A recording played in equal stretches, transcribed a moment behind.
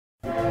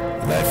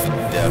life or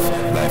death,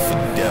 life or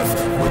death,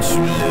 what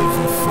you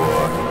living for?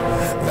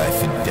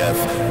 Life or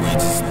death, we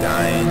just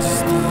dying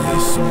just to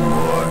live some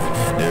more.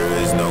 There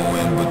is no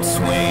in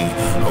between,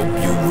 hope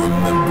you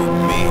remember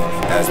me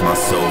as my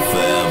soul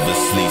forever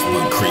sleeps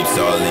but creeps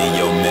all in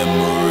your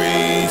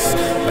memories.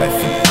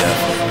 Life or death,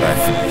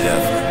 life or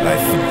death,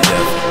 life or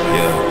death,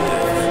 yeah.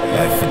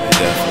 Life or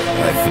death,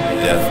 life or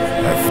death,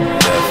 life or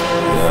death,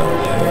 yeah.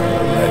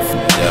 Life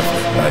or death,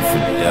 life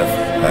or death,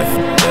 life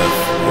or death,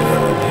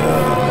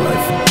 yeah.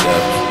 Life or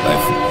death,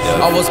 life or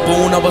death. I was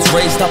born, I was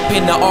raised up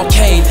in the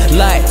arcade.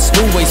 Lights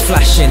always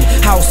flashing,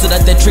 house of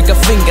the trigger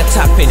finger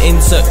tapping.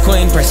 Insert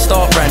coin, press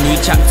start, brand new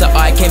chapter.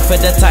 I came for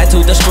the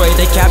title, destroy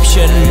the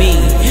caption. Me,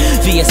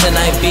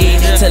 VSNIB,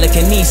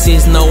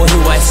 telekinesis, know who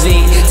I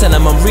see. Tell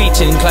them I'm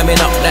reaching,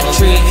 climbing up that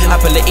tree.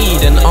 Apple of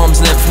Eden,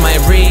 arm's length my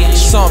reach.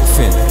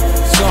 Something.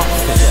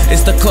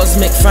 It's the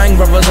cosmic fang,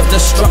 brothers of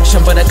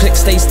destruction, but the click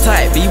stays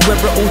tight. Beware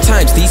at all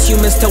times, these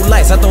humans tell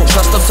lies. I don't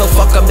trust them, so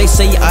fuck them. They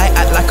say I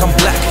act like I'm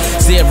black.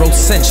 0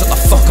 cent, shut the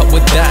fuck up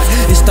with that.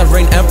 It's the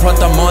rain emperor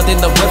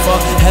demanding the river.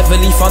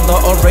 Heavily thunder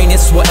or rain,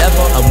 it's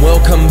whatever. And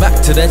welcome back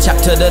to the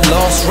chapter, the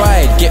last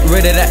ride. Get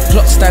rid of that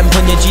clock stamp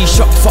on your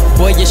G-Shock. Fuck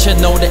boy, you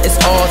should know that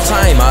it's all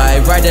time. I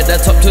ride at the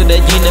top till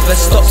the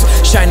universe stops.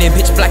 Shining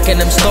pitch black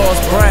and them stars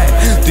bright.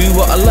 Do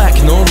what I like,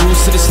 no rules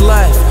to this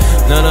life.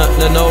 No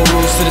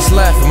rules to this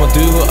life. I'ma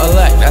do what I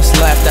like, that's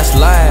life, that's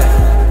life.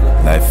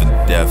 Life or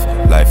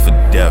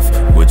death,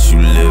 what you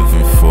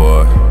living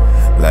for?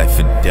 Life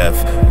or death,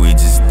 we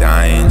just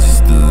dying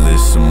just to live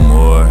some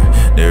more.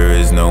 There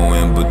is no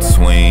in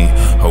between,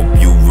 hope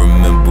you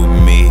remember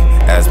me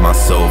as my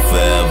soul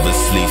forever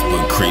sleeps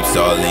but creeps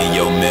all in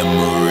your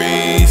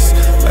memories.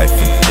 Life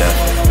or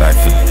death,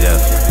 life or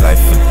death,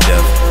 life or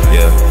death,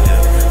 yeah.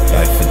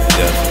 Life or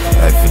death,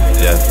 life or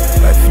death,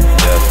 life or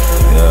death,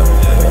 yeah.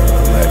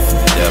 Life or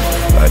death,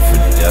 life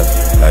or death,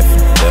 life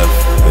or death,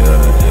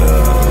 yeah.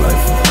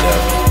 Life or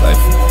death,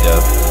 life or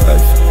death,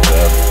 life or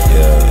death,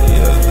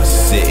 yeah.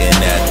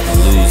 Sitting at the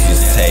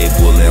loser's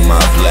table in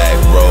my black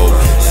robe,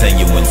 send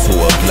you into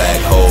a black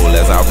hole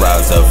as I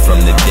rise up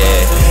from the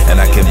dead, and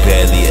I can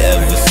barely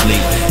ever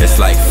sleep. It's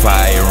like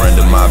fire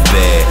under my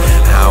bed.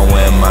 How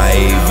am I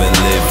even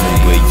living?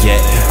 But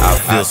yet I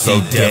feel so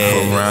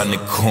dead around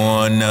the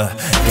corner.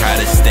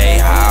 Gotta stay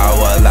high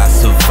while I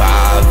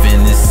survive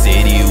in the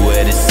city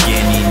where the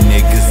skinny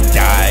niggas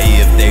die.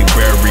 If they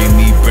bury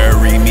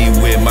me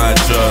with my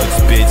drugs,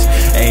 bitch.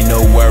 Ain't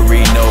no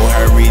worry, no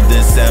hurry.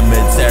 The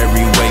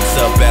cemetery wakes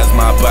up as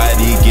my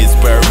body gets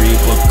buried.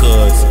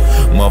 Because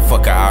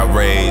motherfucker, I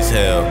raise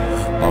hell.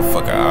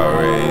 Motherfucker, I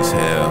raise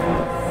hell.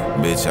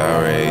 Bitch,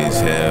 I raise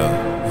hell.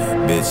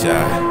 Bitch,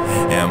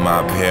 am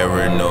I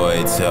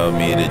paranoid? Tell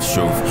me the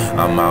truth.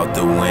 I'm out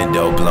the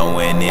window,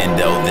 blowing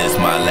endo. This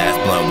my last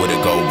blunt with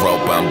a gold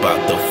rope. I'm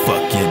about to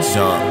fucking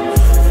jump.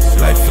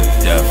 Life or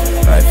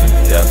death, life or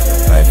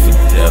death, life or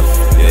death,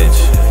 bitch.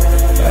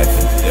 Life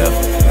or death,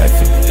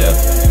 life or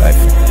death,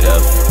 life or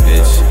death,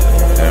 bitch.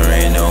 There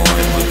ain't no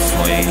in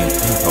between.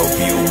 Hope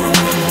you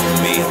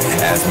remember me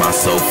as my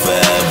soul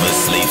forever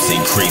sleeps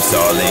and creeps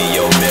all in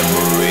your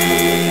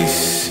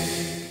memories.